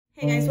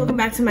Hey guys, welcome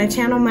back to my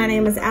channel. My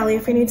name is Allie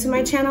if you're new to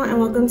my channel, and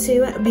welcome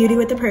to Beauty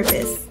with a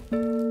Purpose.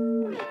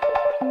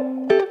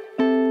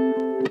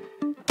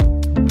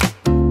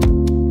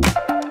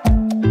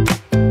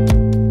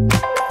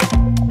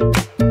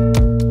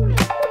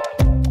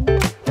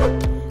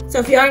 So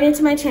if you are new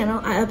to my channel,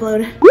 I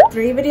upload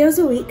 3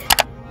 videos a week.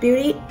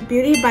 Beauty,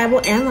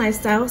 Bible, and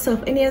lifestyle. So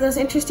if any of those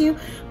interest you,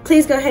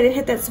 please go ahead and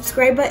hit that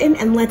subscribe button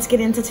and let's get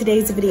into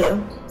today's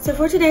video. So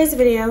for today's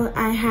video,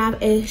 I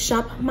have a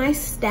shop my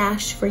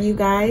stash for you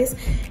guys,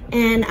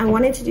 and I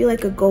wanted to do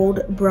like a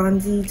gold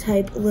bronzy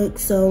type look.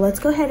 So let's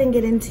go ahead and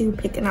get into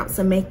picking out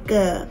some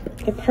makeup.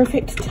 The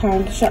perfect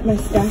time to shop my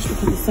stash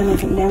because the sun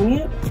isn't down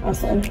yet.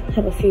 Also, I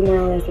have a few more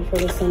hours before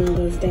the sun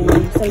goes down.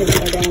 Sun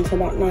doesn't go down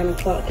until about 9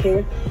 o'clock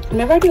here.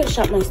 Whenever I do a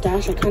shop my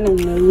stash, I kind of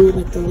know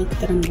like the look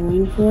that I'm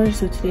going for.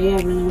 So today I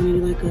really want to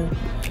do like a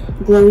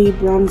glowy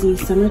bronzy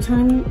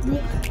summertime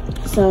look.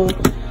 So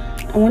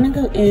I want to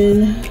go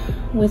in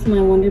with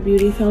my Wonder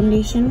Beauty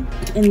foundation,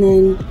 and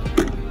then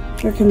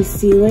for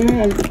concealer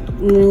I'm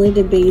really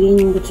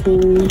debating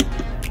between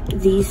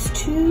these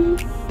two.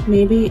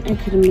 Maybe I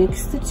could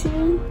mix the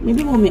two.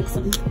 Maybe we'll mix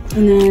them.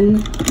 And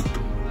then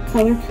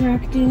color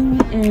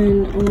correcting,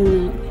 and I'm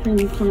gonna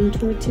cream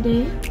contour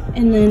today.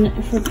 And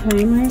then for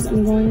primers,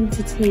 I'm going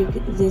to take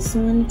this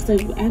one because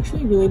I've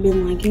actually really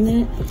been liking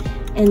it.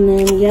 And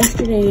then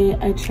yesterday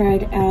I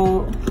tried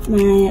out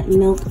my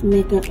Milk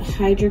Makeup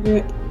Hydra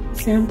Grip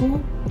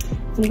sample.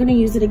 So I'm gonna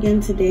use it again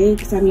today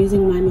because I'm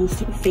using my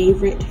most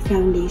favorite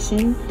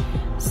foundation.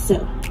 So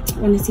I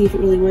want to see if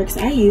it really works.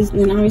 And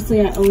then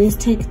obviously I always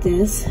take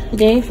this.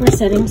 Today for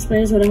setting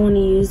sprays, what I want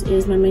to use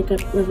is my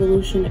Makeup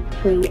Revolution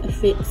Pro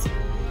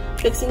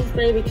Fixing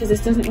Spray, because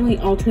this doesn't really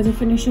alter the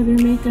finish of your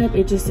makeup.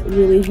 It just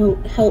really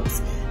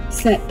helps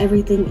set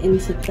everything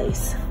into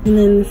place. And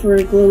then for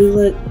a glowy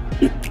look,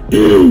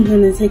 I'm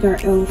gonna take our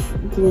e.l.f.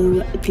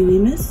 Glow Dewy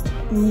Mist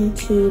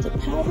into the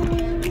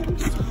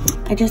powders.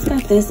 I just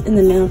got this in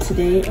the mail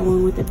today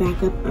along with the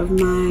backup of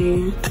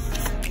my,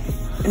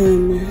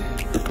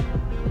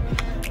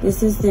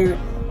 this is their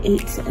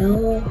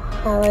e.l.f.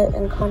 highlight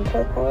and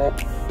contour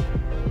palette.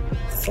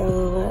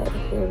 So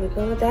here we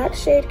go. That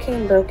shade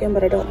came broken,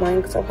 but I don't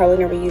mind because I'll probably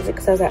never use it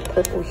because it has that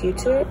purple hue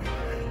to it.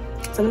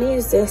 So I'm gonna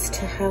use this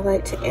to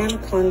highlight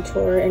and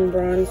contour and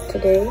bronze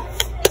today.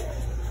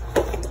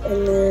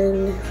 And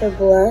then for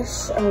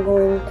blush,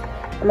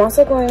 I'm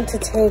also going to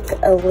take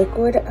a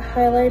liquid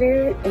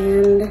highlighter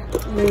and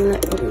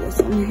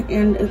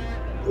a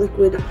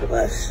liquid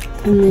blush.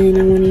 And then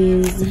I want to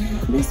use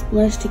this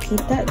blush to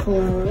keep that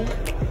glow.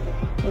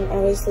 And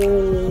obviously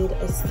we need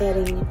a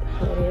setting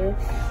powder.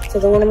 So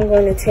the one I'm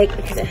going to take,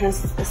 because it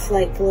has a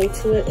slight glow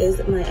to it,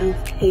 is my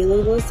e.l.f.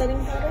 Halo Glow Setting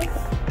Powder.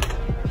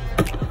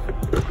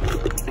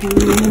 And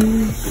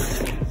then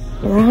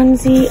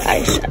bronzy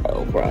eyeshadow.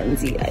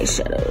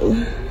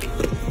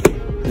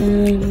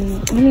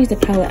 I'm gonna use a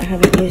palette I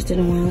haven't used in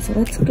a while, so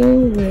let's go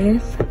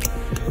with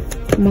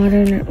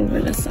Modern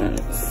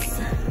Renaissance.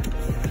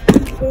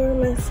 For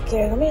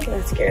mascara, let me use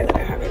mascara that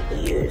I haven't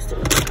used in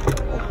a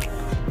while.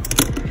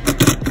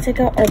 Take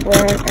out our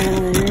brown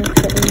eyeliner,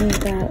 so we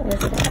need that with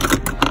that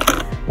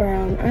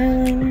brown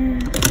eyeliner,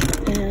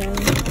 and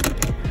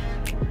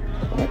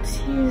let's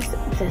use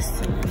this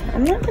one.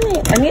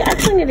 I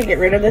actually need to get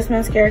rid of this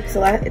mascara because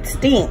it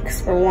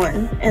stinks for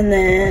one, and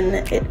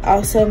then it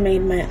also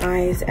made my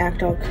eyes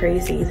act all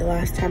crazy the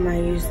last time I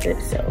used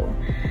it, so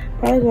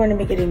probably going to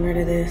be getting rid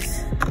of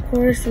this. Of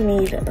course, we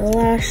need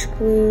lash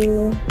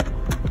glue.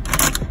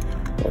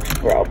 Which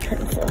brow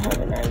pencil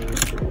haven't I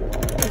used?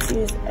 Let's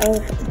use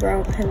e.l.f.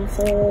 brow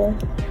pencil,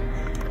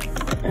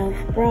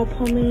 e.l.f. brow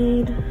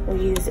pomade.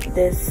 We'll use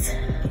this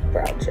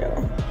brow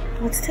gel.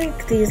 Let's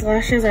take these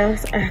lashes. I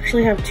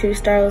actually have 2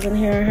 styles in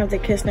here. I have the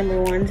Kiss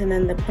 #1s and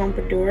then the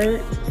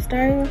Pompadour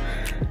style,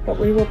 but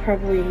we will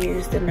probably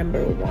use the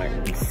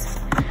 #1s.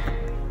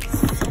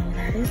 So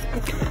that is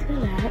it for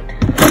that.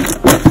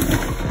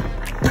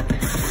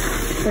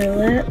 For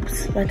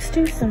lips, let's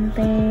do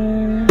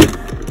something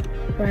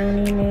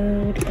brownie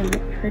nude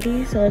and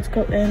pretty. So let's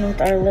go in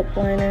with our lip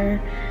liner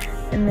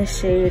in the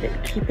shade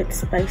Keep It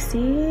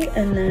Spicy,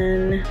 and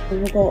then we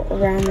will go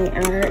around the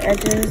outer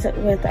edges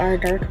with our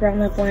dark brown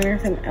lip liner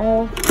from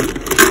e.l.f.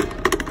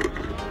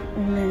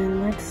 And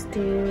then let's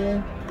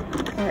do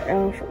our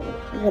e.l.f.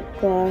 lip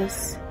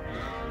gloss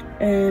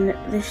in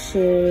the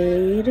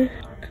shade,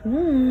 come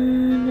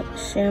on,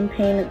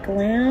 Champagne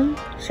Glam.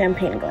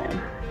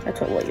 That's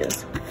what we'll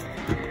use.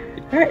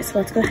 All right, so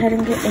let's go ahead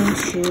and get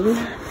into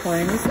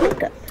applying this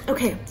makeup.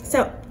 Okay,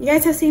 so you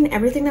guys have seen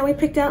everything that we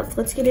picked out, so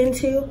let's get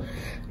into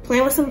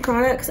playing with some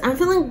products. I'm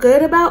feeling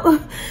good about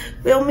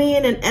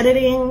filming and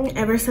editing.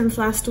 Ever since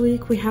last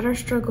week, we had our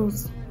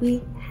struggles.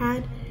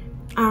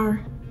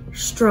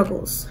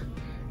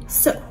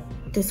 So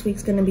this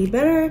week's gonna be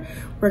better.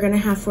 We're gonna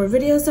have 4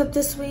 videos up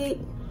this week.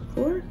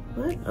 4?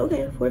 What?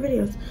 Okay, 4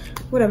 videos,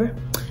 whatever.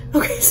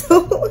 Okay, so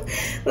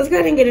let's go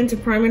ahead and get into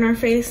priming our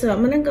face. So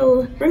we're gonna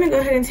go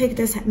ahead and take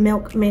this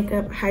Milk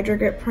Makeup Hydro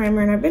Grip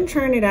Primer, and I've been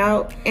trying it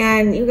out.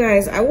 And you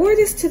guys, I wore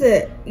this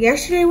to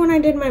yesterday when I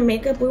did my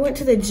makeup. We went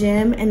to the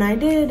gym and I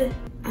did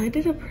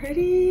a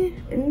pretty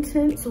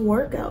intense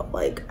workout.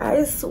 Like,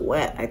 I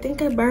sweat. I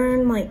think I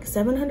burned like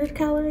 700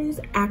 calories,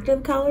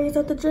 active calories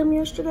at the gym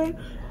yesterday.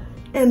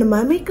 And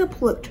my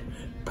makeup looked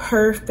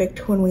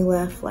perfect when we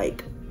left.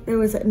 Like, there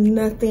was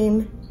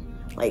nothing,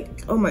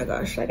 like, oh my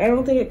gosh, like I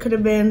don't think it could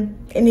have been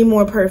any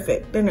more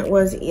perfect than it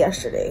was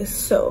yesterday.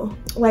 So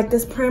like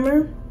this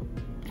primer,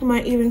 I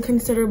might even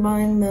consider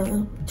buying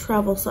the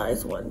travel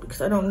size one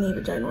because I don't need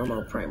a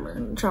ginormo primer.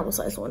 The travel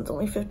size one's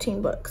only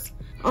 15 bucks.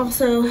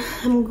 Also,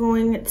 I'm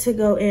going to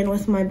go in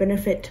with my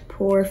Benefit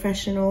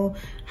Professional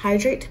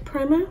Hydrate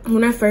Primer.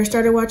 When I first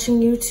started watching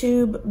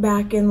YouTube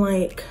back in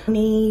like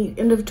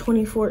end of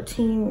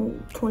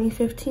 2014,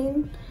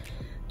 2015,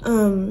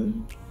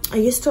 I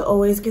used to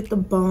always get the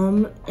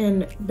Balm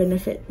and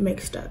Benefit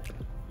mixed up.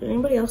 Did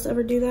anybody else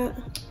ever do that?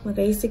 Like,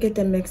 I used to get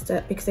them mixed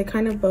up because they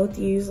kind of both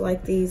use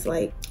like these,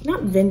 like,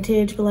 not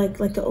vintage, but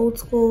like the old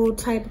school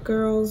type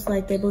girls.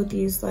 Like, they both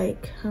use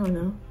like, I don't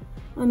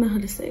know how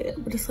to say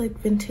it, but it's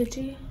like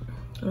vintagey.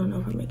 I don't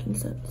know if I'm making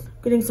sense.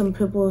 Getting some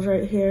pimples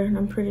right here, and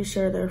I'm pretty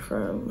sure they're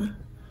from,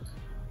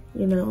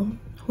 you know,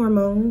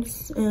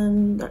 hormones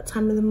and that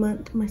time of the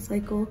month, my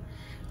cycle.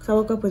 So I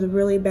woke up with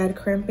really bad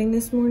cramping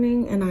this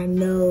morning, and I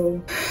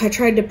know I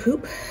tried to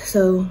poop.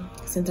 So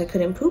since I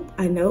couldn't poop,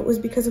 I know it was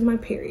because of my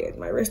period.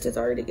 My wrist is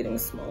already getting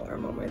smaller.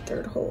 I'm on my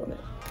 3rd hole and it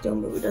still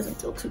moves. It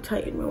doesn't feel too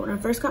tight anymore. When I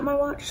first got my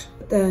watch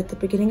at the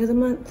beginning of the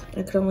month,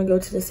 I could only go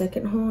to the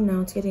 2nd hole.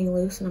 Now it's getting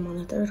loose and I'm on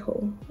the 3rd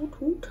hole.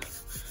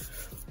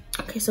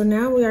 Okay, so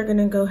now we are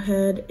gonna go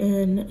ahead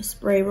and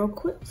spray real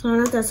quick. So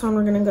now that that's on,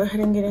 we're gonna go ahead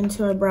and get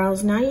into our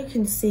brows. Now you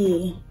can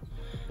see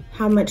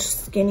how much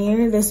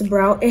skinnier this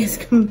brow is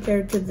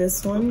compared to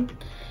this one.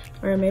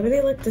 Or maybe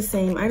they look the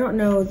same, I don't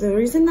know. The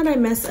reason that I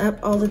mess up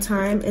all the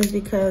time is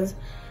because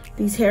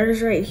these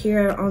hairs right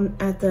here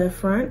at the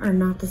front are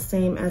not the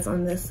same as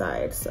on this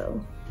side.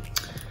 So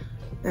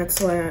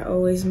that's why I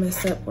always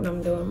mess up when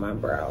I'm doing my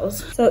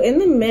brows. So in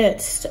the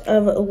midst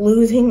of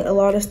losing a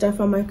lot of stuff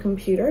on my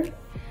computer,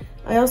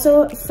 I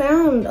also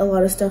found a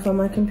lot of stuff on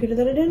my computer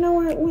that I didn't know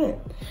where it went.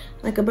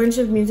 Like a bunch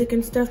of music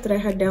and stuff that I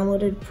had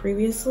downloaded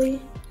previously,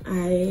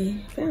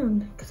 I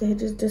found because it had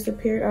just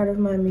disappeared out of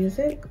my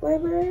music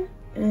library.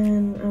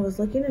 And I was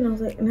looking and I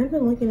was like, and I've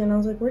been looking and I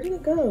was like, where did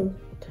it go?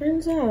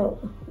 Turns out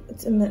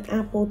it's in the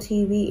Apple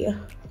TV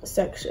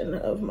section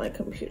of my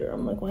computer.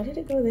 I'm like, why did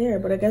it go there?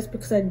 But I guess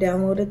because I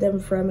downloaded them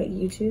from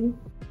YouTube.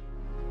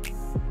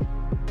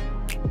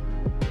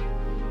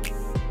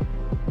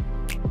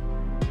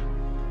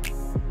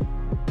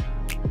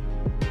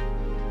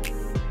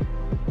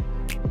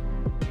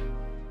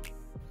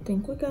 I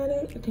think we got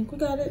it. I think we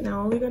got it.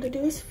 Now all we gotta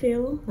do is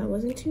fill. That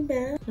wasn't too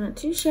bad. Not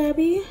too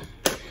shabby.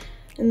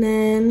 And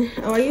then,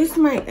 oh, I used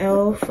my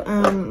e.l.f.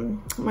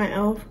 my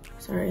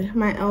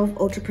e.l.f.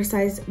 Ultra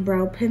Precise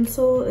Brow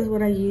Pencil is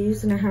what I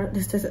used. And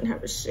this doesn't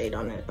have a shade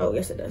on it. Oh,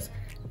 yes it does.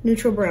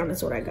 Neutral brown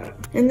is what I got.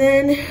 And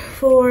then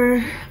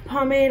for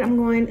pomade, I'm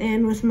going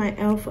in with my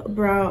e.l.f.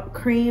 Brow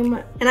Cream.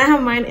 And I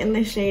have mine in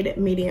the shade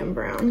Medium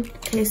Brown.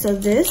 Okay, so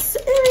this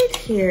right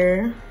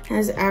here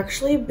has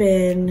actually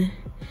been,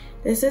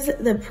 this is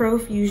the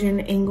Profusion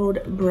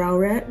Angled Brow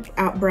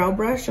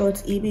Brush, so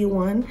it's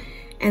EB1.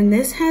 And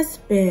this has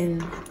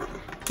been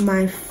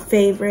my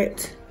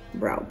favorite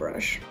brow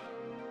brush.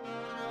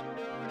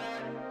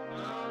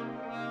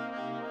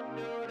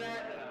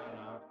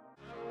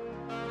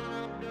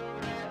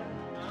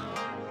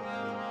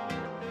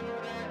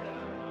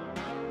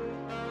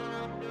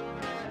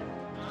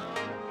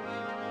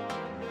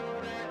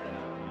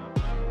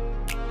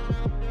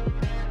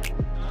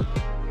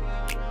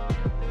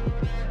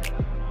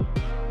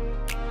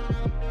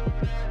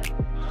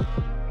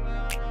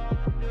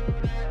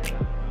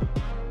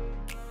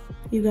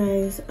 You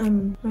guys,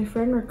 my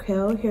friend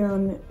Raquel here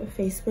on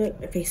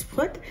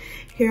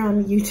here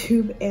on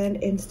YouTube and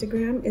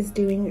Instagram is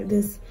doing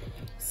this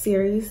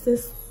series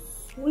this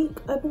week,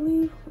 I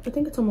believe. I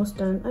think it's almost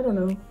done, I don't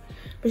know.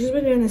 But she's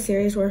been doing a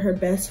series where her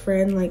best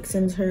friend like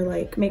sends her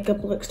like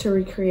makeup looks to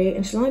recreate,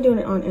 and she's only doing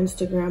it on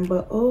Instagram.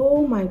 But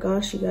oh my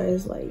gosh, you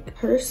guys, like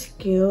her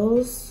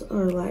skills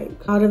are like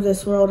out of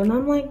this world. And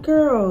I'm like,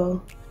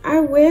 girl, I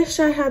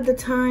wish I had the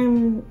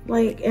time,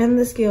 like, and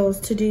the skills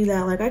to do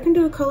that. Like, I can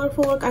do a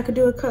colorful look, I could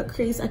do a cut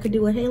crease, I could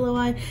do a halo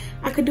eye,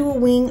 I could do a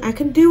wing, I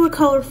can do a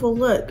colorful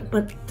look.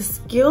 But the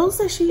skills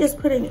that she is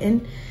putting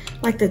in,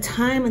 like the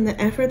time and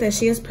the effort that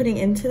she is putting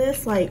into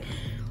this, like,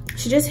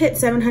 she just hit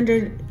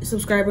 700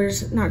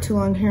 subscribers not too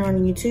long here on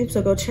YouTube.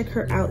 So go check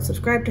her out,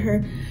 subscribe to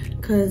her,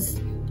 because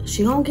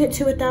she gonna get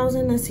to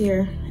 1,000 this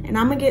year. And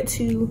I'm gonna get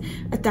to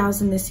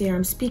 1,000 this year.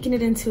 I'm speaking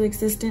it into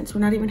existence. We're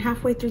not even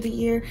halfway through the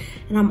year,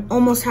 and I'm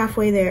almost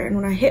halfway there. And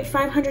when I hit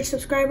 500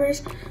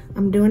 subscribers,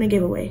 I'm doing a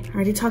giveaway. I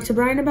already talked to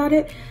Brian about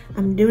it.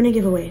 I'm doing a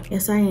giveaway.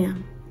 Yes, I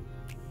am.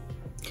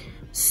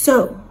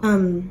 So,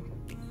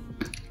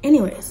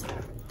 anyways,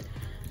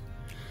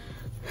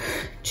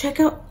 check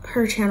out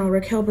her channel,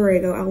 Raquel.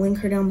 I'll link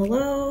her down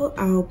below.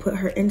 I'll put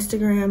her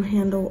Instagram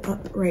handle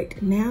up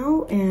right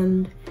now,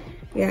 and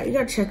yeah, you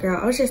gotta check her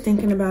out. I was just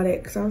thinking about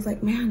it because I was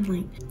like, man,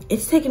 like,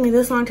 it's taken me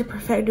this long to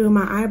perfect doing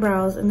my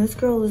eyebrows, and this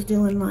girl is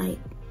doing like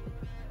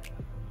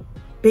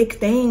big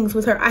things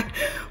with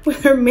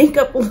her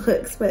makeup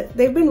looks. But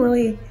they've been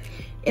really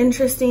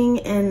interesting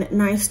and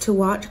nice to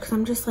watch, because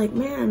I'm just like,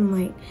 man,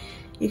 like,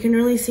 you can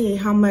really see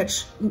how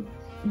much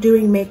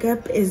doing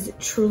makeup is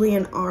truly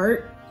an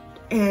art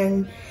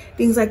and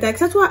things like that.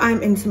 Because that's why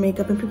I'm into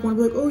makeup, and people want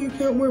to be like, oh, you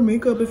can't wear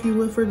makeup if you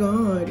live for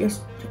God.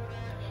 Yes,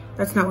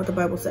 that's not what the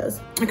Bible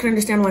says. I can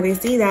understand why they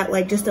see that,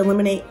 like, just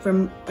eliminate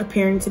from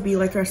appearing to be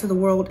like the rest of the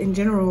world in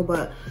general,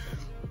 but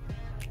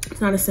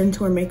it's not a sin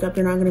to wear makeup.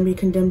 You're not going to be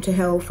condemned to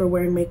hell for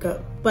wearing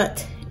makeup.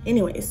 But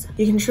anyways,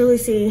 you can truly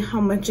see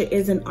how much it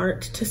is an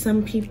art to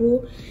some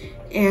people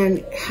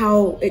and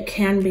how it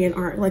can be an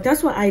art. Like,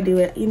 that's why I do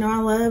it. You know, I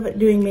love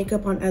doing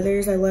makeup on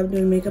others. I love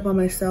doing makeup on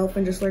myself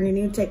and just learning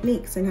new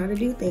techniques and how to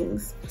do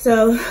things.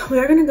 So we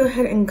are gonna go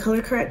ahead and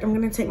color correct. I'm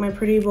gonna take my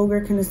Pretty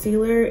Vulgar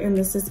concealer, and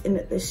this is in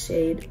this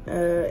shade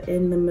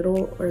in the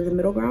middle, or the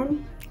middle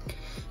ground.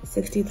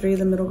 63,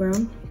 the middle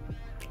ground.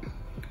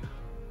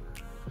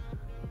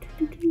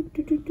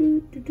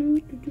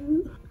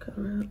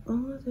 Cover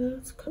all of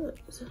this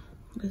because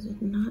this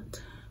is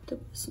not the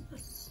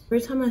business.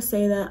 Every time I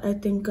say that, I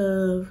think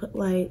of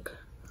like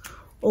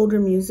older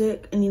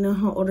music, and you know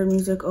how older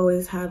music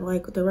always had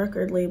like the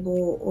record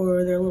label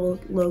or their little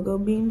logo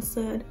being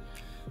said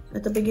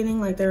at the beginning.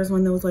 Like, there was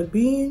one that was like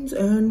beans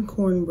and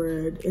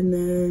cornbread, and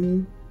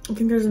then I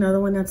think there's another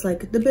one that's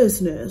like the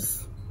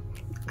business.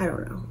 I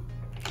don't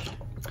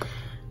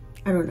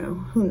know,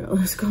 who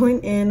knows.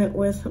 Going in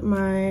with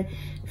my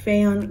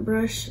Fayon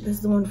brush. This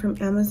is the one from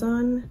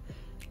Amazon,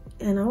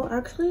 and I'll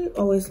actually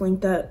always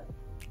link that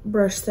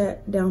brush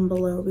set down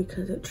below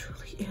because it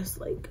truly is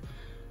like,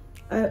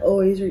 I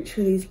always reach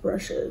for these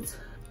brushes,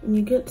 and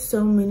you get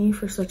so many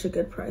for such a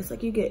good price.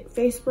 Like, you get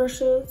face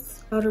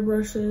brushes, powder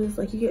brushes,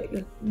 like you get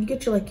a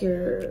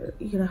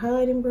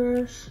highlighting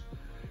brush,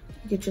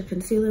 you get your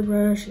concealer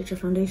brush, you get your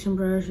foundation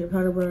brush, your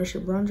powder brush,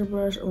 your bronzer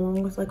brush,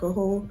 along with like a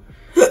whole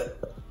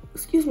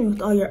excuse me,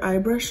 with all your eye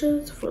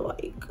brushes for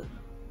like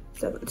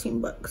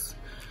 17 bucks.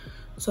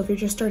 So if you're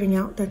just starting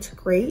out, that's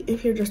great.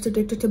 If you're just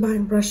addicted to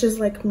buying brushes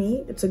like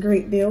me, it's a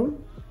great deal.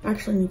 I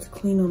actually need to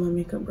clean all my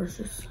makeup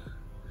brushes.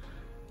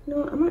 You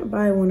know what? I might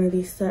buy one of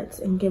these sets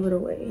and give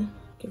away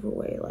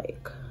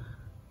like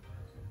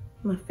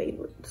my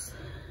favorites.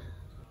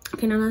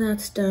 Okay, now that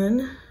that's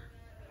done,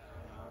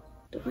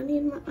 do I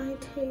need my eye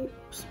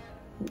tapes?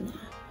 Nah.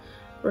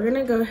 We're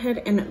gonna go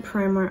ahead and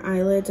prime our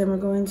eyelids, and we're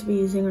going to be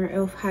using our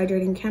e.l.f.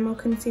 Hydrating Camo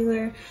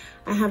Concealer.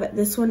 I have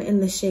this one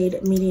in the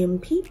shade Medium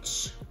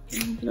Peach.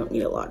 You don't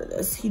need a lot of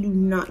this. You do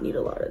not need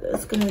a lot of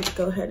this. Gonna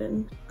go ahead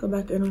and go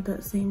back in with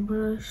that same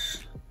brush.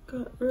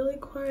 Got really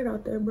quiet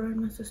out there. Brian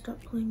must have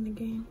stopped playing the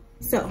game.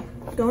 So,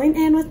 going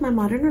in with my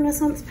Modern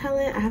Renaissance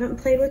palette. I haven't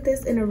played with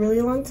this in a really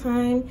long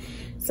time.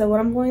 So what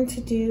I'm going to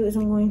do is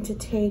I'm going to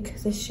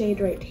take the shade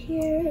right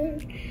here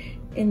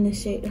in the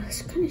shade,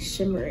 it's kind of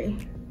shimmery.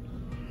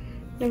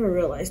 Never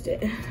realized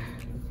it.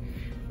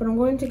 But I'm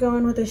going to go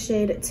in with the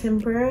shade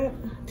Tempera,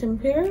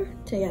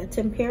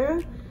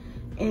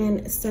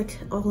 and set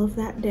all of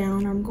that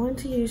down. I'm going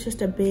to use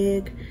just a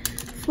big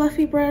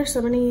fluffy brush. So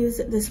I'm gonna use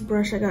this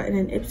brush I got in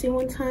an Ipsy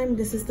one time.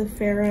 This is the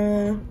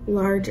Farrah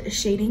large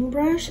shading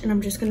brush, and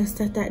I'm just gonna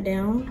set that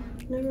down.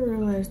 Never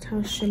realized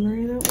how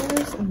shimmery that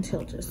was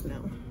until just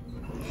now.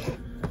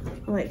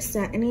 I like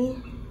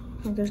satiny.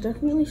 Like, there's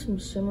definitely some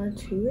shimmer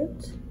to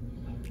it,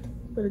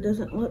 but it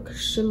doesn't look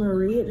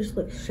shimmery. It just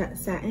looks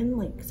satin,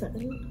 like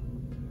satin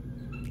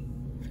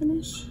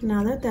finish.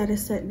 Now that that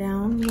is set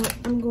down, what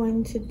I'm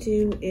going to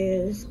do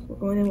is we're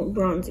going in with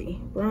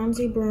bronzy.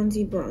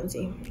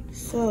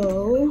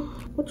 So,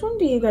 which one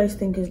do you guys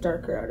think is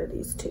darker out of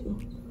these two?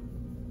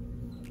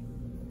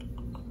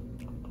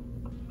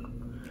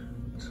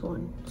 This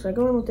one. Should I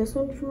go in with this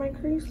one for my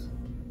crease?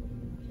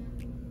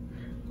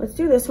 Let's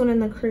do this one in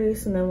the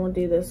crease, and then we'll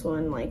do this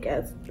one like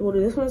we'll do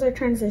this one as our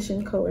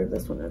transition color,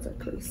 this one as our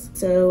crease.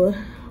 So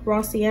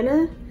raw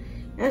sienna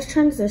as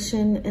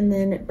transition, and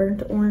then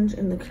burnt orange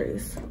in the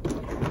crease.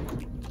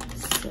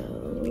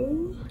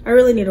 So I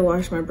really need to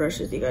wash my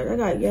brushes, you guys. I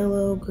got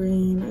yellow,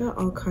 green, I got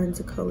all kinds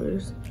of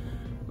colors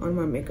on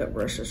my makeup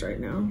brushes right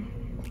now.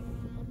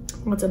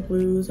 Lots of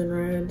blues and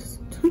reds,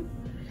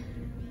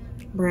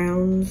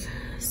 browns.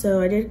 So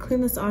I did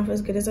clean this off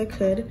as good as I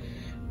could.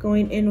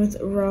 Going in with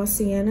raw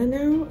sienna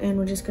now, and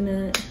we're just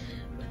gonna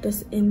put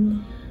this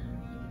in,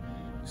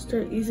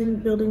 start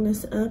building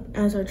this up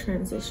as our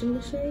transition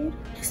shade.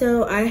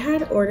 So I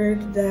had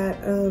ordered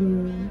that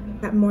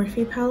that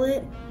Morphe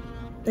palette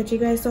that you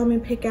guys saw me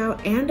pick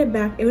out, and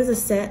it was a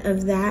set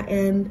of that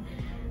and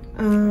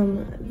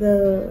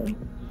the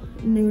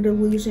Nude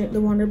Illusion,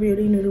 the Wonder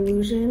Beauty Nude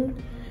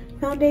Illusion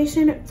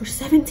foundation for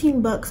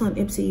 17 bucks on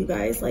Ipsy, you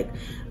guys. Like,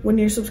 when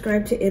you're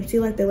subscribed to Ipsy,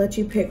 like, they let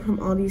you pick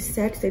from all these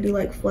sets. They do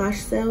like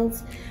flash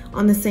sales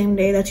on the same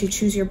day that you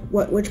choose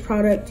which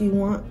product you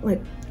want.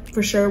 Like,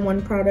 for sure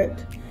one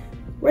product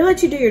we'll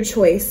let you do your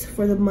choice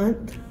for the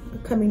month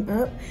coming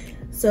up.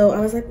 So I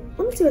was like,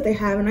 let me see what they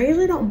have. And I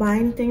usually don't buy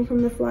anything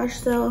from the flash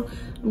sale.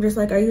 I'm just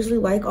like, I usually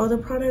like all the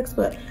products,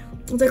 but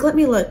I was like, let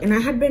me look. And I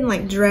had been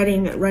like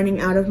dreading running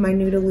out of my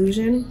Nude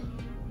Illusion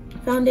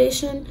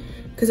foundation,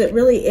 because it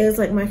really is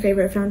like my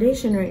favorite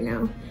foundation right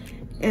now.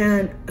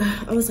 And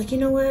I was like, you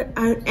know what?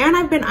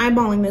 I've been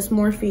eyeballing this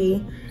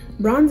Morphe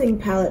bronzing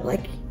palette.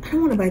 Like, I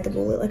don't want to bite the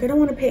bullet. Like, I don't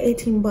want to pay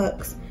 18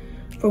 bucks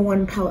for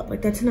one palette.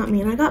 Like, that's not me.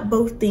 And I got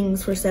both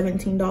things for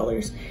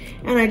 $17.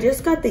 And I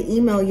just got the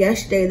email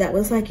yesterday that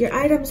was like, your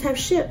items have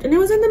shipped. And it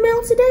was in the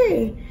mail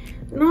today.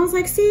 And I was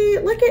like, see,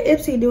 look at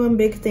Ipsy doing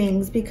big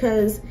things.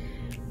 Because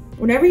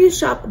whenever you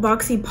shop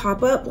Boxy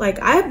Pop-Up, like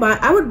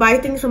I would buy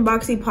things from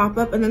Boxy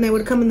Pop-Up and then they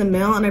would come in the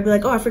mail and I'd be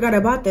like, oh, I forgot I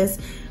bought this.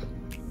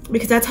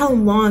 Because that's how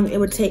long it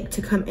would take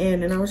to come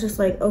in. And I was just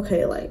like,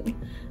 okay, like,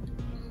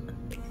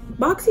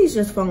 Boxy's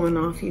just falling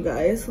off, you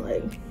guys.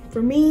 Like,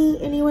 for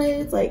me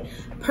anyways, like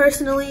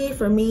personally,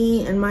 for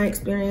me and my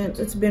experience,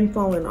 it's been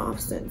falling off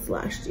since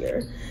last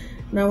year.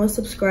 And I was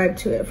subscribed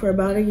to it for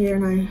about a year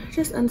and I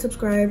just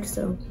unsubscribed.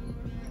 So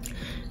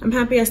I'm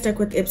happy I stuck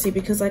with Ipsy,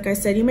 because like I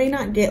said, you may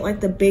not get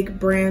like the big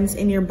brands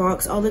in your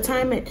box all the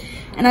time.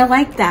 And I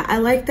like that. I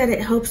like that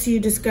it helps you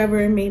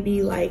discover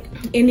maybe like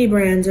indie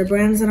brands or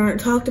brands that aren't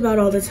talked about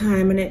all the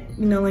time. And it,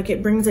 you know, like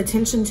it brings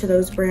attention to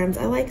those brands.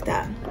 I like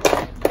that.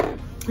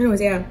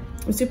 Anyways, yeah,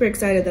 I'm super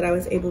excited that I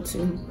was able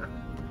to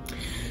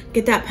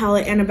get that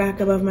palette and a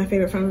backup of my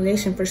favorite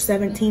foundation for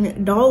 $17.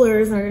 And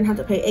I didn't have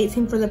to pay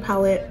 18 for the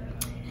palette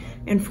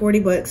and 40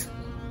 bucks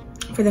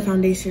for the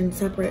foundation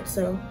separate.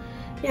 So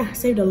yeah,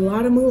 saved a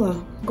lot of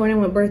moolah. Going in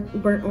with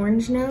burnt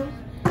orange now.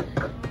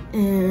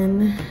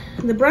 And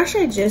the brush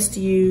I just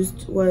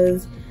used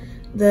was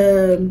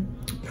the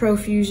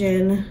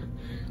Profusion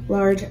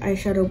large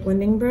eyeshadow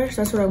blending brush.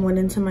 That's what I went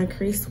into my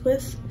crease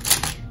with.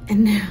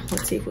 And now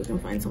let's see if we can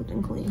find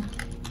something clean.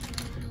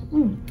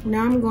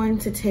 Now I'm going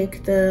to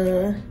take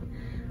the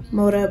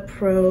Moda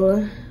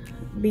Pro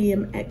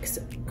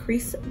BMX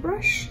crease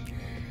brush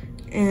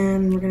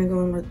and we're gonna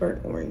go in with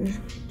burnt orange.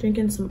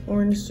 Drinking some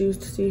orange juice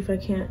to see if I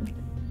can't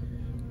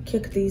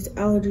kick these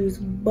allergies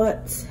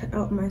butts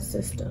out my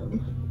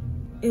system.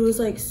 It was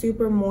like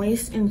super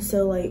moist, and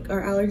so like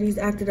our allergies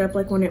acted up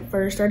like when it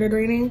first started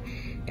raining,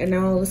 and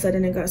now all of a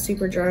sudden it got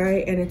super dry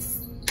and it's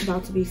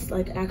about to be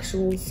like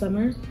actual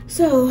summer.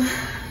 So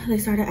they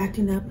started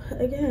acting up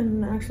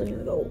again. I'm actually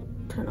gonna go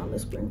turn on the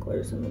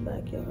sprinklers in the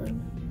backyard.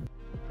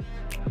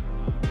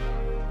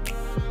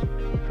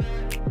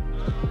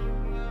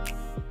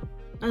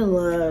 I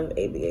love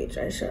ABH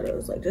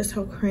eyeshadows, like just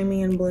how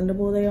creamy and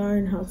blendable they are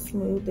and how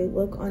smooth they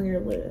look on your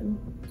lid.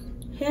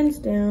 Hands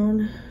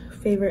down,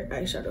 favorite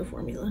eyeshadow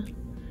formula,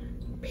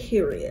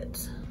 period.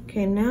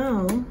 Okay,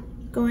 now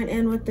going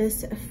in with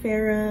this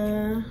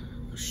Farrah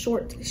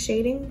short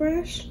shading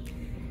brush,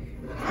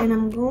 and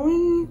I'm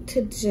going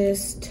to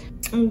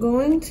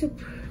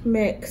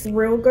mix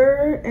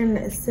Rilger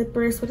and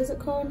Cypress, what is it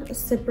called?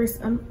 Cypress,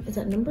 is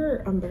that number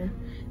or umber?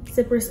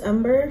 Cypress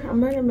Umber.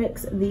 I'm gonna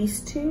mix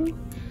these two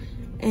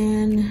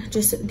and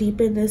just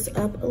deepen this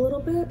up a little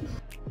bit.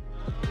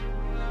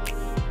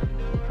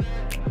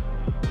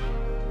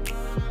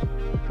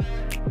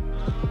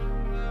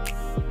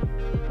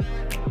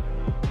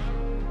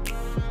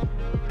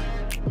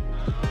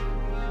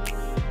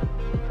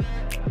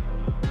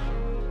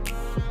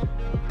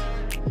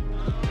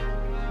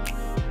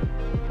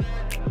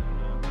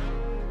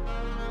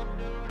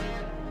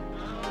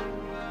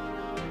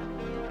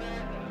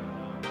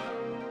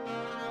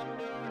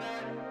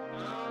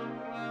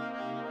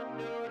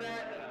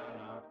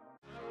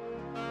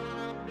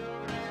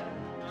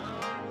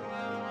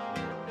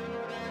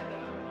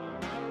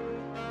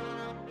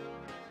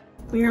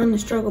 We're on the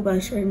struggle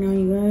bus right now,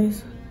 you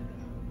guys.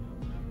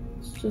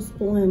 Let's just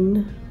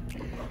blend.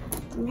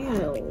 Let me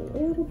add a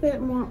little bit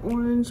more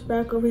orange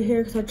back over here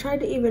because I tried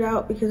to even it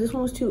out because this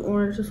one was too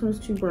orange, this one's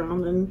too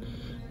brown, and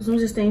this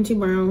one's just staying too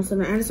brown. So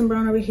then I added some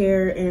brown over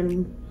here,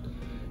 and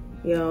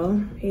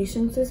y'all,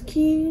 patience is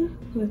key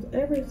with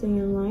everything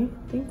in life.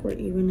 I think we're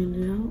evening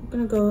it out. I'm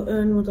gonna go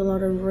in with a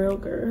lot of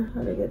Rilger.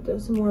 How to get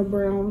this more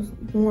browns,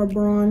 more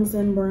bronze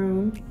than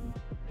brown.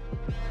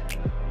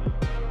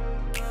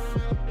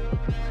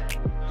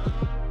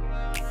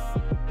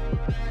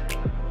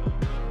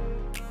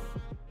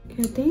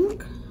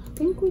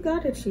 I think we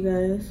got it, you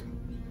guys.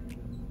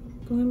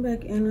 Going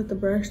back in with the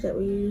brush that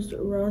we used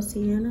raw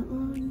sienna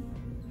on.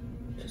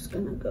 Just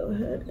gonna go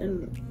ahead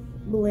and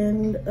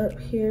blend up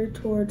here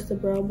towards the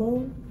brow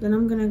bone. Then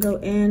I'm gonna go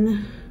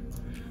in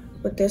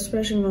with this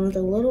brush and go with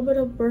a little bit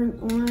of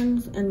burnt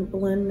orange and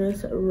blend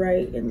this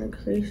right in the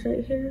crease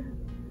right here.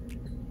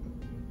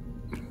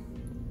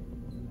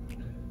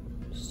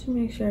 Just to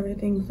make sure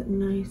everything's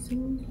nice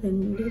and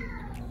blended.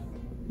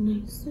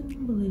 Nice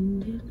and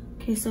blended.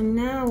 Okay, so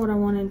now what I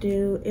want to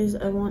do is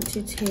I want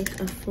to take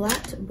a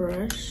flat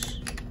brush.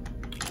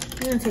 I'm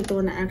going to take the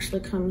one that actually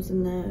comes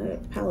in the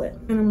palette.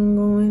 And I'm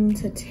going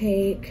to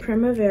take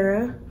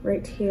Primavera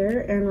right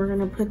here, and we're going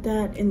to put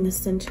that in the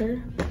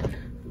center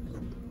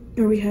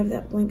Or we have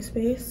that blank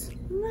space.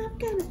 I've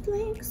got a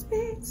blank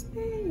space,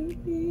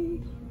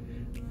 baby.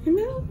 I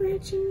know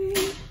what you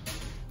mean.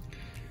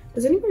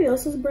 Does anybody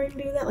else's brain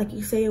do that? Like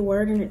you say a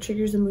word and it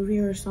triggers a movie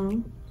or a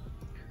song?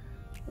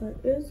 Or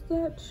is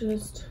that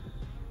just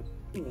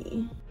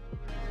me?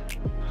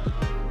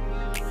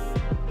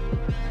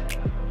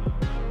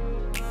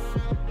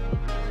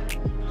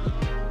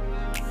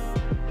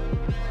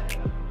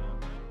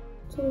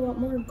 It's a lot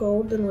more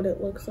gold than what it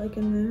looks like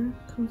in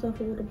there. Comes off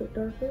a little bit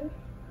darker.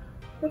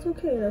 That's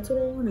okay, that's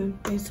what I wanted.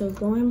 Okay, so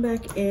going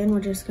back in, we're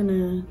just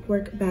gonna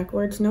work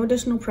backwards. No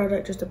additional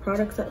product, just the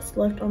product that's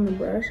left on the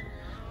brush.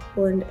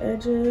 Blend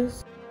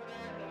edges.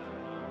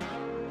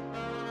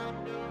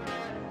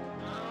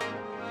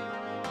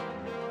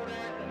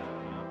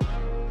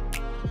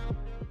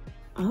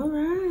 All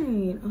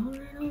right.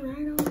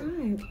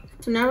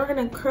 So now we're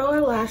gonna curl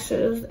our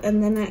lashes,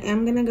 and then I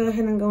am gonna go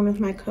ahead and go in with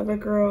my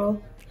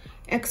CoverGirl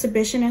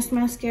Exhibitionist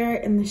mascara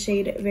in the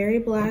shade Very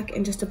Black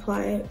and just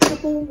apply a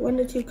couple, 1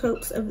 to 2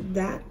 coats of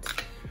that.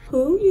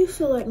 Who used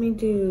to let me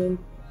do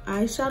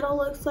eyeshadow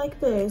looks like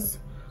this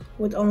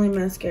with only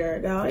mascara?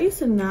 Now, I used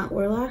to not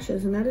wear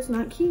lashes, and that is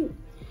not cute.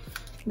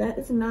 That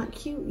is not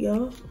cute,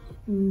 y'all.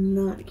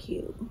 Not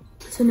cute.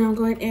 So now I'm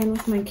going in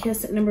with my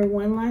Kiss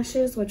 #1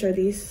 lashes, which are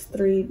these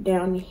 3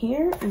 down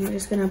here, and I'm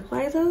just gonna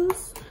apply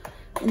those,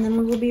 and then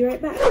we will be right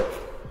back.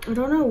 I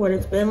don't know what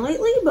it's been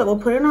lately, but we'll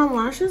put it on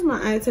lashes.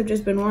 My eyes have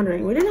just been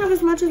watering. We didn't have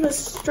as much of a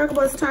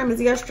struggle as time as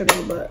yesterday,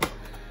 but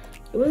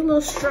it was a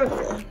little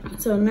struggle.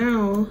 So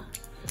now,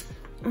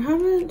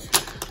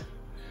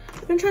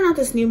 I've been trying out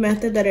this new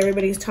method that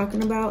everybody's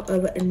talking about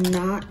of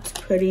not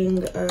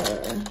putting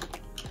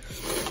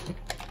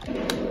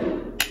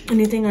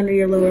anything under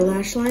your lower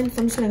lash line.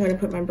 So I'm just gonna go to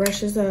put my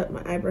brushes up,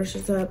 my eye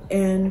brushes up,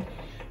 and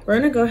we're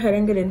gonna go ahead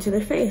and get into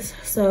the face.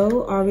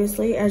 So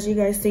obviously, as you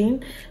guys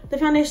seen, the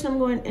foundation I'm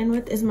going in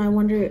with is my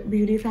Wonder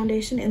Beauty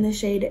foundation in the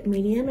shade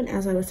Medium. And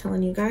as I was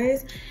telling you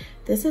guys,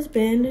 this has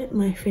been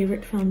my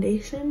favorite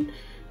foundation.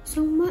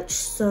 So much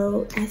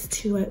so as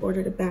to I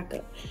ordered a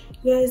backup.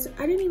 You guys,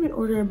 I didn't even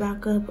order a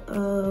backup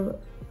of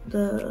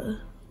the,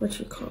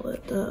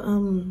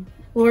 the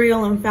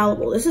L'Oreal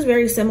Infallible. This is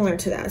very similar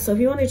to that. So if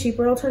you want a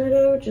cheaper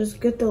alternative,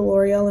 just get the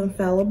L'Oreal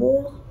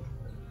Infallible,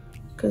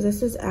 because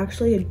this is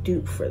actually a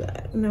dupe for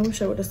that. And I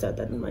wish I would have said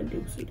that in my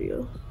dupes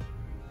video.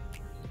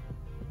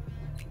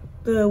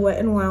 The Wet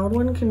n Wild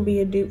one can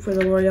be a dupe for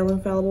the L'Oreal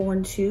Infallible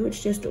one too.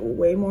 It's just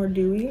way more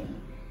dewy.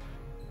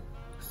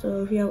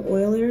 So if you have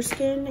oilier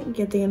skin,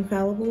 get the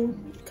Infallible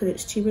because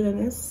it's cheaper than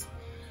this.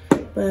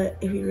 But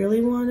if you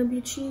really want to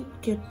be cheap,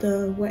 get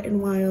the Wet n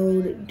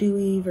Wild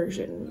dewy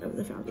version of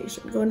the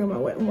foundation. Going on my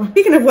Wet n Wild.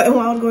 Speaking of Wet n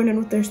Wild, going in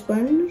with their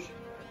sponge.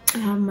 I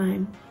have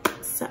my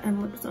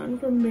satin lips on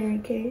from Mary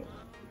Kay.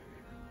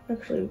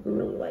 Actually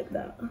really like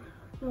that.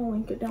 I'll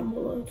link it down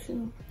below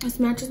too. This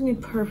matches me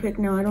perfect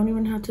now. I don't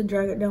even have to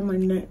drag it down my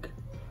neck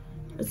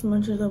as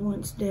much as I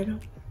once did.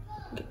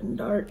 Getting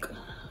dark.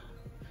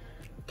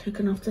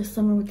 Kicking off this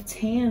summer with the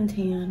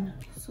tan.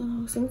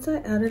 So since I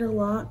added a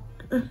lot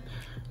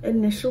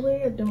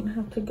initially, I don't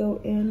have to go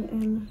in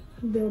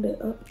and build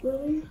it up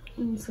really.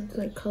 And since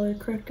I color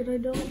corrected, I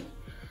don't.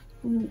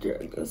 And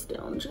drag this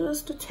down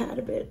just a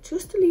tad bit,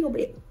 just a little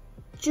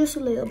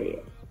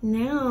bit.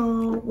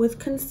 Now with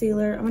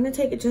concealer, I'm gonna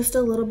take just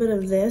a little bit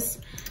of this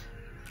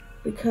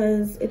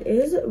because it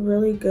is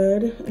really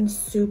good and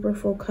super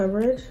full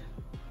coverage.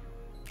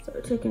 So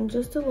we're taking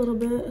just a little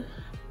bit,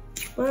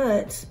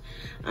 but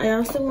I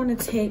also want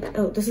to take,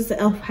 this is the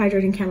e.l.f.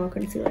 Hydrating Camo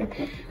Concealer,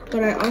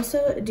 but I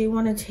also do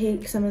want to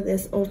take some of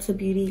this Ulta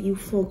Beauty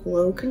Youthful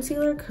Glow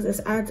Concealer because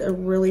this adds a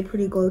really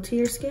pretty glow to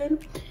your skin.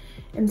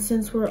 And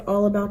since we're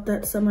all about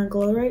that summer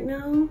glow right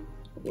now,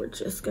 we're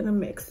just gonna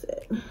mix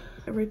it.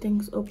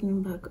 Everything's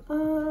opening back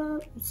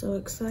up. I'm so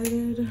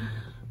excited.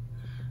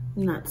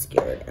 I'm not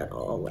scared at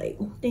all. Like,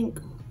 I think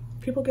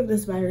people give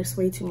this virus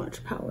way too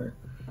much power.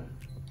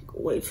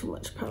 Way too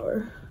much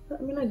power.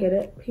 I mean, I get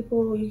it.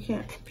 People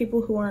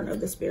who aren't of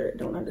the spirit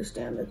don't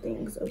understand the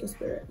things of the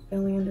spirit. They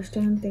only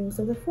understand things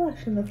of the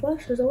flesh, and the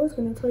flesh is always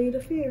gonna tell you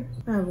to fear.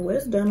 I have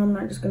wisdom. I'm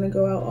not just gonna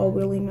go out all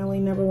willy-nilly,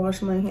 never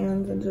wash my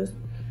hands and just,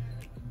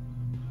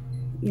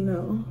 you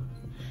know,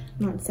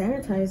 not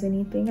sanitize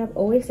anything. I've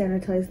always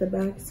sanitized the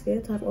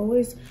baskets. I've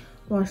always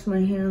washed my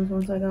hands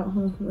once I got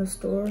home from the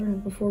store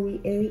and before we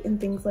ate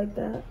and things like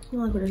that.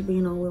 Not like we're just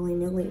being all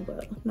willy-nilly,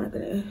 but I'm not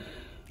gonna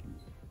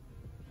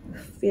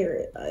fear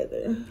it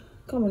either.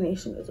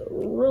 Combination is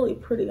really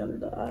pretty under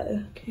the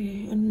eye.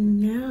 Okay,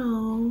 and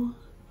now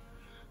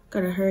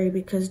gotta hurry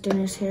because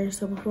dinner's here.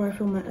 So before I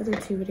film my other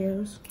 2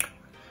 videos,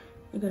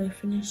 I gotta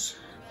finish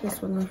this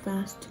one real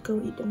fast to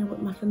go eat dinner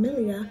with my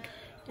familia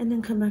and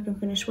then come back and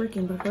finish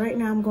working. But for right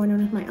now, I'm going in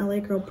with my LA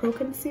Girl Pro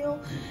Conceal,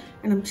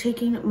 and I'm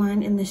taking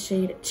mine in the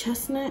shade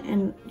Chestnut,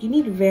 and you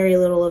need very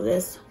little of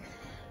this,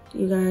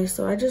 you guys.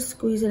 So I just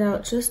squeeze it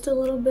out just a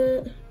little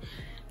bit,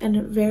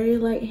 and very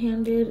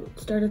light-handed.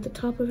 Start at the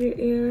top of your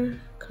ear,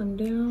 come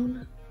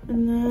down,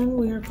 and then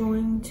we are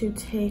going to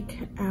take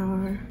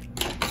our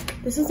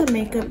This is a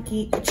Makeup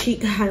Geek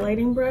cheek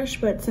highlighting brush,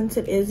 but since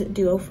it is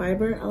duo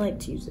fiber, I like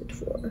to use it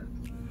for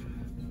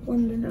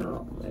blending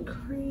out my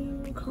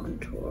cream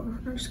contour.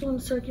 I'm just going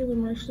circular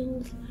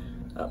motions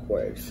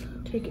upwards.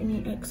 Take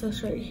any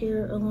excess right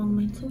here along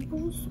my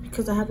temples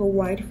because I have a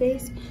wide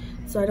face,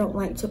 so I don't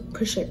like to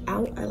push it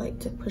out. I like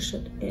to push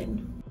it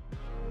in.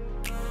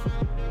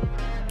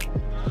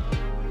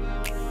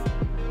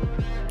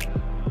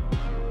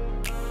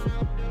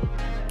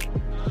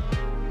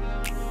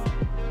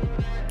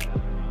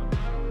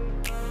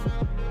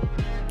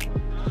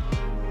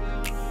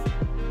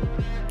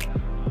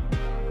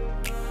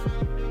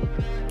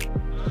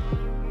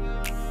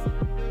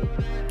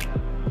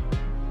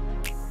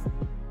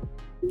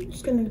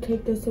 Just gonna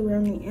take this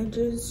around the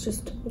edges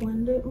just to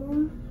blend it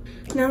more.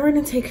 Now we're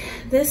gonna take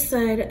this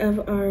side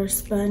of our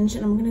sponge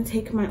and I'm gonna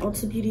take my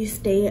Ulta Beauty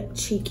Stay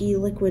Cheeky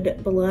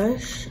Liquid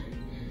Blush.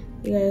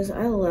 You guys,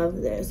 I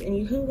love this. And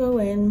you can go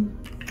in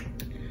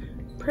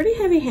pretty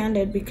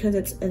heavy-handed because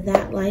it's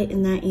that light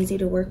and that easy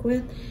to work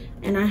with.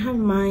 And I have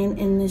mine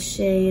in the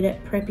shade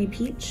Preppy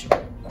Peach.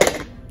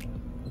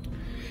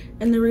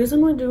 And the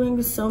reason we're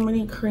doing so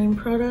many cream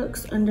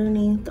products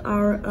underneath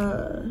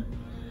our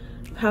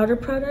powder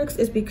products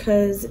is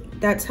because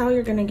that's how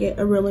you're gonna get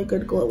a really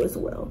good glow as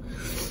well.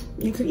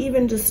 You could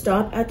even just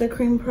stop at the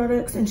cream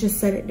products and just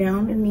set it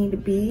down and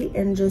need be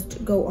and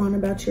just go on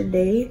about your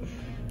day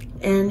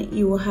and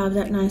you will have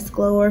that nice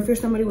glow. Or if you're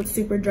somebody with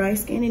super dry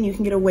skin and you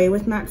can get away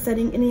with not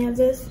setting any of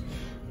this,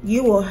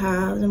 you will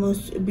have the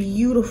most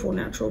beautiful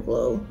natural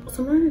glow.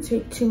 So I'm not gonna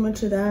take too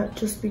much of that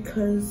just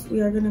because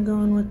we are gonna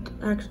go in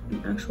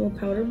with actual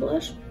powder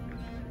blush.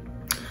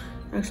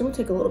 Actually, we'll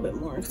take a little bit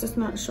more because it's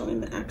not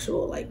showing the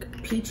actual like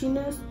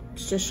peachiness.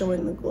 It's just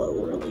showing the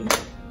glow really.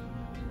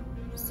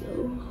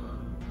 So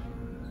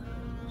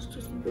let's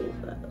just build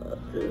that up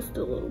just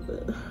a little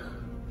bit.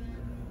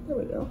 There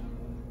we go.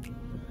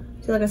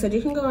 So like I said,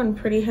 you can go on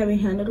pretty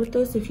heavy-handed with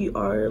this if you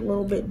are a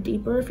little bit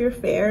deeper. If you're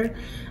fair,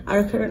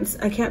 I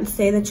can't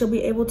say that you'll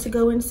be able to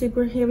go in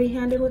super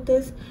heavy-handed with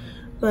this.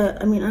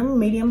 But I mean, I'm a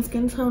medium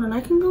skin tone and I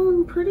can go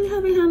in pretty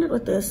heavy-handed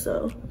with this,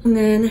 so. And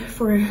then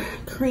for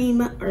cream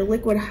or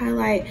liquid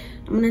highlight,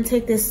 I'm gonna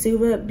take this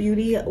Suva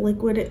Beauty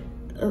Liquid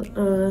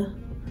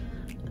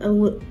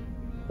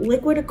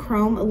Liquid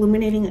Chrome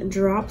Illuminating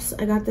Drops.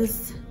 I got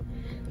this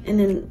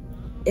in an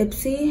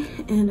Ipsy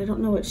and I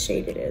don't know what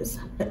shade it is.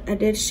 But I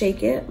did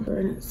shake it.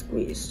 We're gonna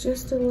squeeze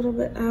just a little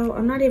bit out.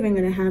 I'm not even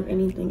gonna have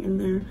anything in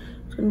there.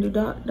 I'm just gonna do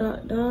dot,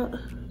 dot, dot,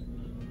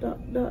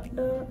 dot, dot,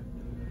 dot.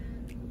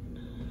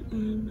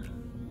 And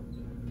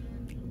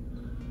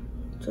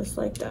just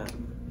like that.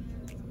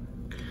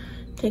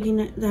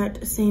 Taking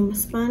that same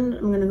sponge,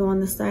 I'm gonna go on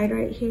the side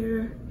right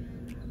here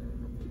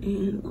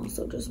and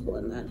also just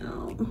blend that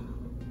out.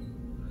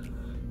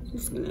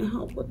 It's gonna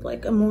help with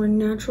like a more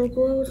natural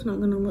glow. It's not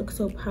gonna look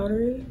so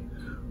powdery.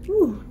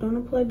 Ooh, don't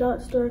apply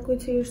dots directly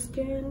to your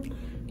skin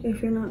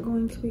if you're not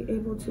going to be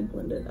able to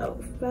blend it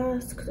out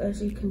fast, because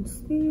as you can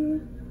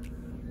see,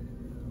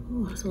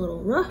 oh, it's a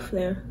little rough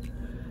there.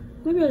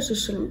 Maybe I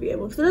just shouldn't be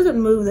able, because it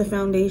doesn't move the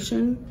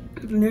foundation.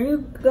 And there you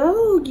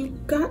go, you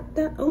got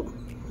that. Oh,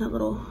 that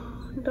little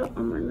dot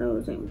on my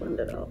nose ain't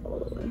blended out all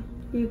the way.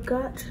 You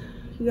got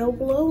your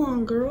glow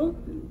on, girl.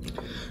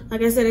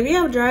 Like I said, if you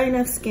have dry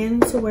enough skin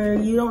to where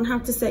you don't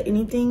have to set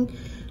anything,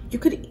 you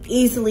could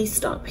easily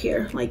stop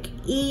here, like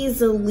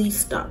easily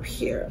stop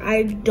here.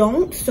 I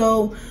don't,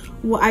 so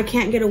I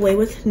can't get away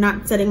with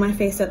not setting my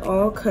face at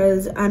all,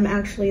 because I'm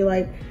actually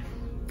like,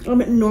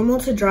 I'm normal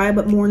to dry,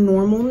 but more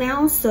normal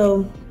now.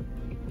 So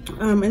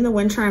in the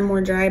winter I'm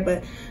more dry,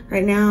 but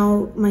right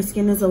now my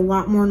skin is a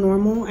lot more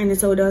normal, and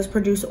so it does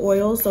produce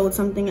oil, so it's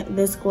something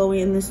this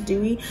glowy and this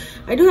dewy.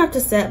 I do have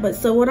to set, but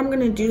so what I'm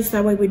gonna do so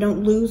that way we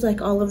don't lose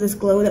like all of this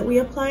glow that we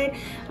applied,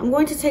 I'm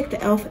going to take the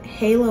e.l.f.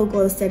 Halo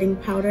Glow Setting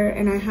Powder,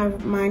 and I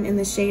have mine in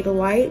the shade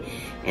Light,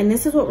 and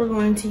this is what we're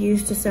going to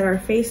use to set our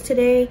face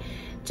today,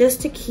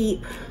 just to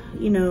keep,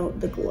 you know,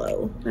 the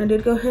glow. I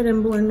did go ahead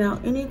and blend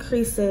out any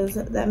creases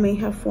that may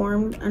have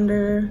formed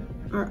under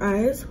our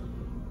eyes,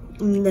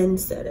 and then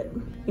set it.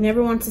 You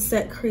never want to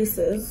set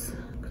creases,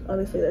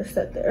 obviously they're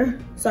set there.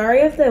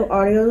 Sorry if the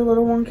audio is a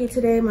little wonky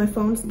today. My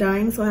phone's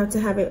dying, so I have to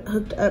have it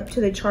hooked up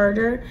to the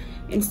charger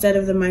instead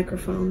of the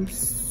microphone.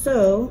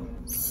 So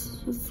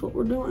that's what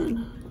we're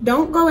doing.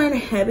 Don't go in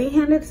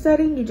heavy-handed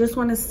setting. You just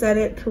want to set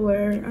it to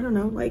where, I don't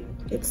know, like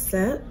it's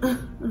set. I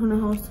don't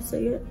know how else to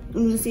say it.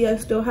 And you see I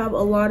still have a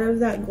lot of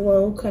that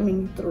glow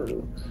coming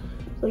through.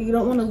 So you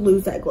don't want to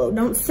lose that glow.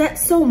 Don't set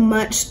so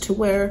much to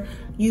where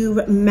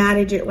you've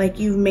matted it, like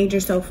you've made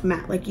yourself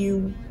matte, like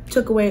you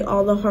took away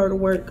all the hard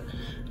work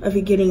of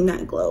you getting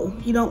that glow.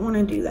 You don't want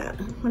to do that.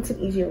 That's an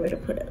easier way to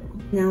put it.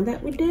 Now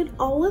that we did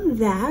all of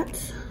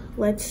that,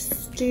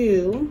 let's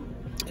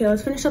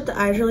finish up the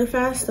eyes really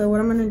fast. So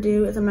what I'm going to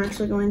do is I'm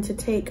actually going to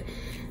take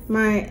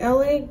my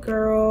LA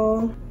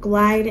Girl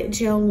Glide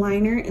Gel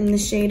Liner in the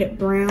shade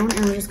Brown,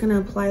 and we're just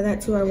gonna apply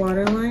that to our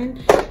waterline.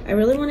 I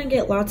really want to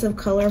get lots of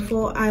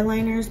colorful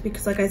eyeliners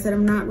because, like I said,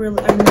 I'm not really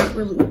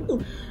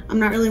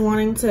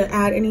wanting to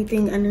add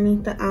anything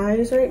underneath the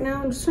eyes right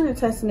now. I'm just trying to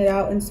testing it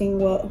out and seeing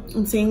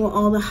what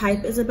all the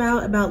hype is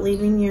about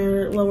leaving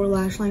your lower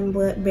lash line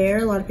bare.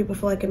 A lot of people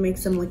feel like it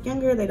makes them look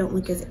younger. They don't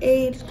look as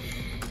aged.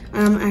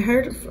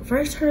 I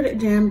first heard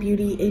Jam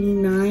Beauty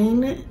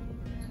 89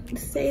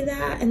 say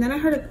that, and then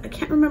I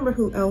can't remember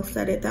who else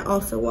said it that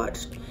also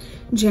watched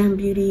Jam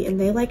Beauty and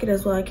they like it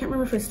as well. I can't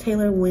remember if it's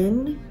Taylor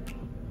Wynn.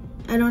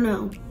 I don't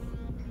know.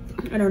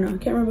 I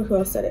can't remember who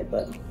else said it,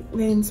 but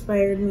they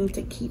inspired me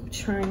to keep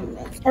trying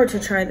this, or to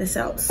try this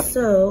out.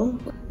 So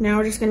now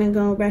we're just gonna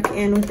go back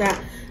in with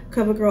that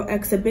CoverGirl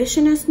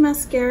Exhibitionist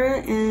mascara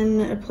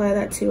and apply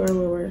that to our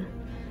lower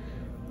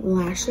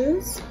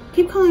lashes.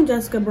 Keep calling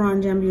Jessica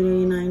Braun Jam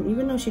Beauty 89,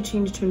 even though she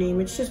changed her name.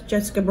 It's just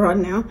Jessica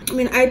Braun now. I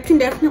mean, I can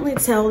definitely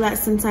tell that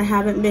since I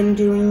haven't been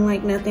doing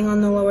like nothing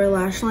on the lower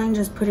lash line,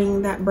 just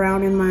putting that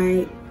brown in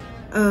my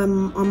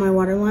on my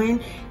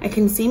waterline, I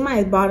can see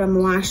my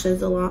bottom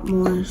lashes a lot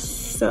more,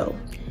 so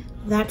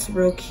that's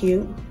real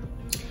cute.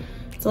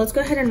 So let's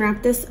go ahead and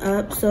wrap this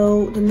up.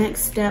 So the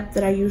next step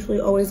that I usually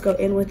always go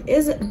in with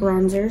is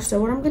bronzer. So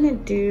what I'm gonna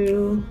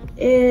do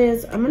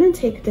is I'm gonna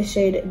take the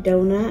shade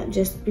Donut,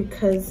 just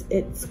because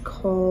it's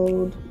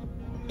called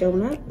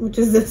Donut, which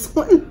is this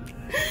one,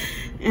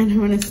 and I'm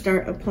gonna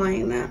start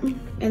applying that.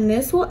 And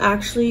this will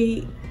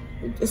actually,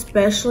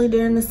 especially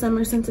during the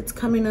summer, since it's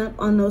coming up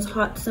on those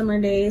hot summer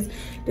days,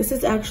 this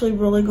is actually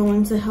really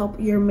going to help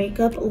your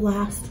makeup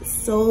last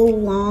so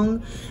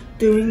long.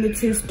 Doing the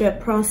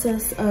two-step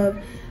process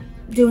of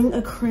doing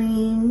a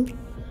cream,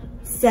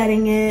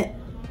 setting it,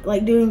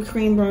 like doing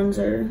cream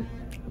bronzer,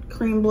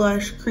 cream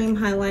blush, cream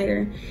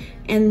highlighter,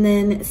 and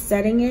then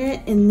setting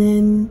it, and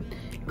then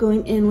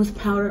going in with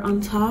powder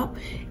on top,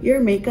 your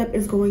makeup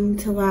is going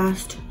to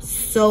last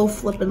so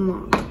flippin'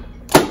 long.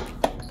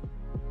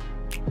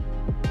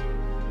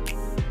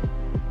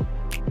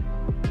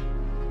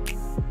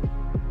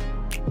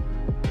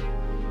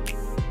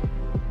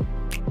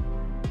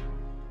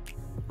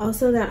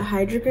 Also, that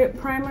Hydro Grip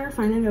primer,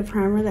 finding a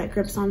primer that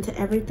grips onto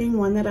everything.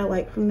 One that I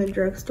like from the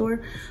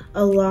drugstore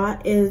a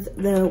lot is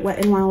the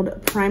Wet n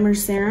Wild Primer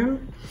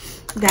Serum.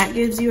 That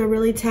gives you a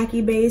really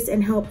tacky base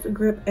and helps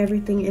grip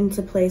everything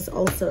into place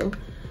also.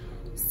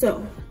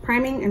 So,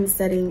 priming and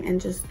setting and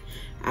just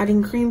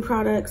adding cream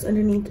products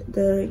underneath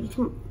the,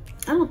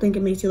 I don't think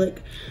it makes you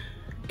look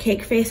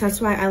cake face. That's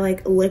why I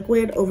like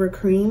liquid over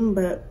cream,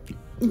 but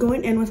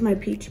going in with my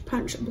Peach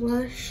Punch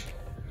blush,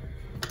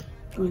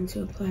 going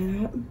to apply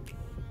that.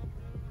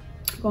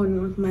 Going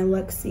in with my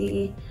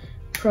Luxie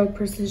Pro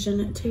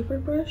Precision Taper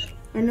brush.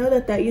 I know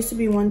that used to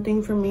be one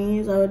thing for me,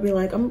 is I would be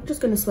like, I'm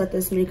just gonna sweat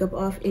this makeup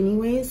off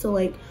anyway, so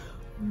like,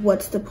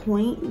 what's the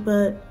point?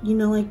 But you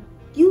know, like,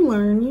 you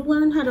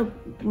learn how to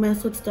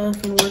mess with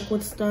stuff and work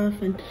with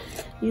stuff, and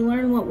you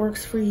learn what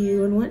works for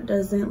you and what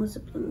doesn't. Let's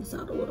blend this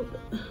out a little bit.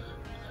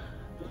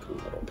 A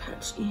little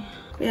patchy.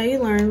 Yeah, you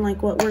learn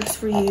like what works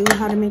for you,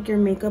 how to make your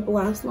makeup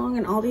last long,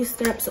 and all these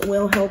steps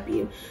will help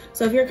you.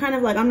 So if you're kind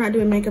of like, I'm not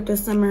doing makeup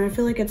this summer, I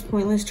feel like it's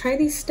pointless, try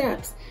these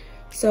steps.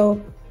 So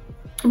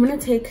I'm gonna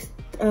take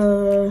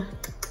I'm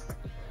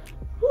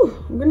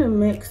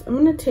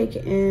gonna take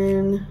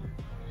in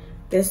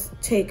this,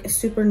 take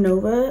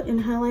Supernova and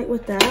highlight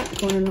with that,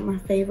 going in with my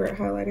favorite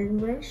highlighting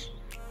brush.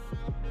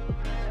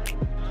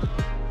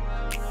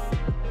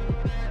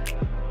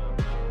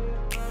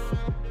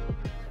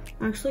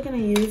 I'm actually gonna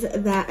use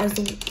that as,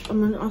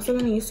 I'm also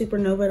gonna use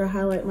Supernova to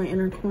highlight my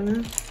inner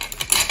corner.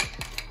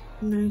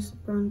 Nice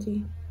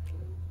bronzy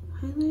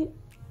highlight.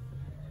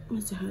 I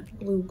must have had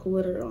blue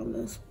glitter on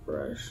this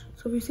brush.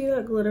 So if you see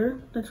that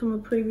glitter, that's from a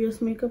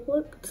previous makeup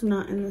look. It's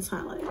not in this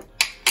highlight.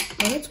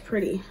 Oh, that's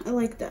pretty. I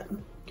like that.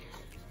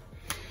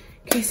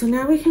 Okay, so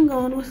now we can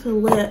go in with the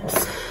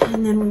lips,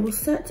 and then we will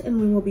set and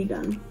we will be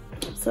done.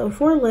 So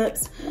for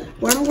lips,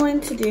 what I'm going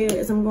to do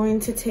is I'm going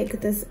to take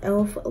this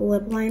e.l.f.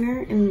 lip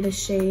liner in the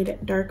shade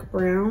Dark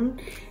Brown.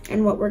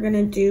 And what we're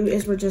gonna do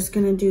is we're just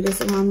gonna do this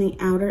along the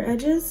outer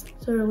edges.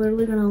 So we're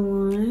literally gonna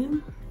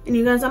line. And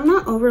you guys, I'm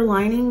not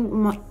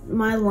overlining.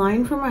 My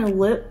line for my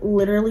lip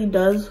literally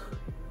does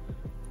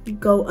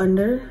go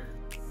under.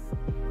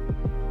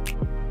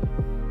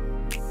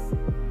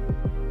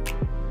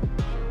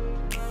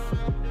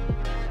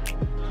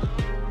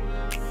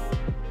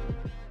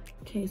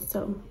 Okay,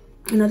 so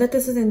I know that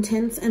this is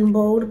intense and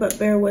bold, but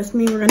bear with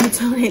me, we're gonna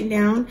tone it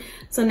down.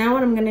 So now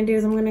what I'm gonna do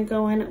is I'm gonna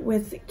go in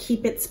with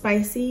Keep It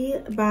Spicy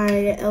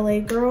by LA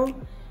Girl.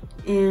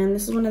 And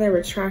this is one of their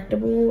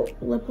retractable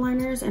lip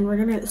liners, and we're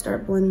gonna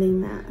start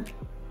blending that.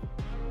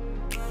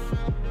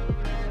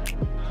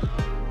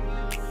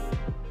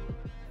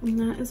 And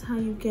that is how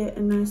you get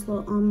a nice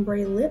little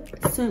ombre lip.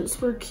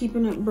 Since we're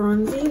keeping it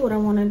bronzy, what I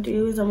wanna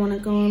do is I wanna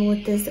go in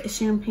with this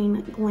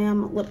Champagne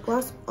Glam lip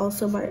gloss,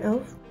 also by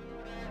e.l.f.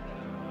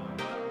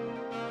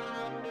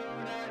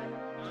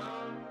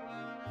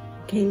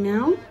 Okay,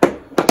 now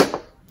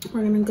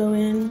we're gonna go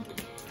in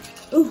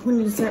Oh, we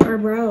need to set our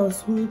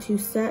brows. We need to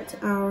set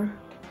our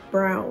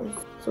brows.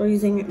 So we're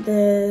using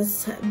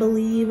this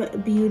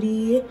Believe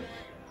Beauty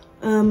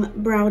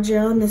brow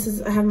gel, and this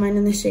is, I have mine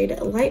in the shade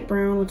light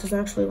brown, which is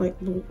actually like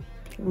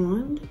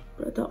blonde,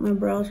 but I thought my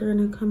brows were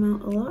gonna come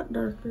out a lot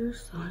darker,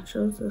 so I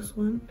chose this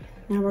one.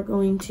 Now we're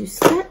going to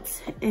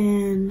set,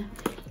 and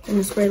I'm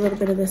gonna spray a little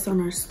bit of this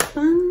on our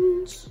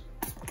sponge. Just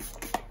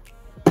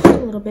a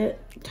little bit,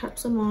 tap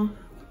some off.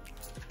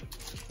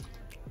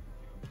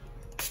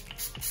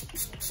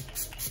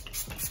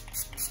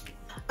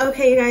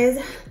 Okay, you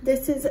guys,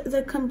 this is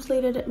the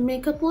completed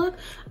makeup look.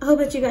 I hope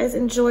that you guys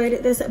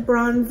enjoyed this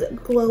bronze,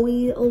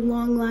 glowy,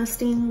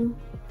 long-lasting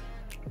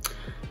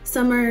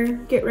summer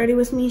get ready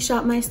with me,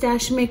 shop my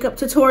stash makeup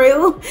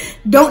tutorial.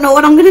 Don't know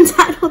what I'm gonna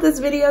title this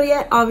video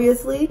yet,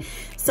 obviously.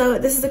 So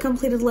this is a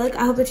completed look.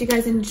 I hope that you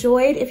guys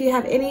enjoyed. If you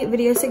have any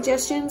video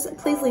suggestions,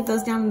 please leave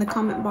those down in the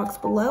comment box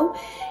below.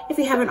 If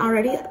you haven't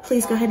already,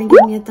 please go ahead and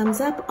give me a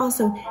thumbs up.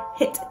 Also,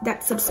 hit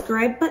that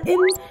subscribe button.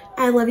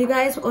 I love you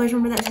guys. Always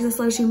remember that Jesus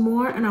loves you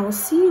more, and I will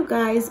see you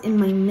guys in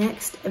my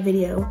next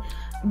video.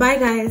 Bye,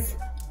 guys.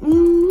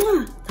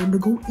 Mwah. Time to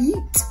go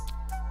eat.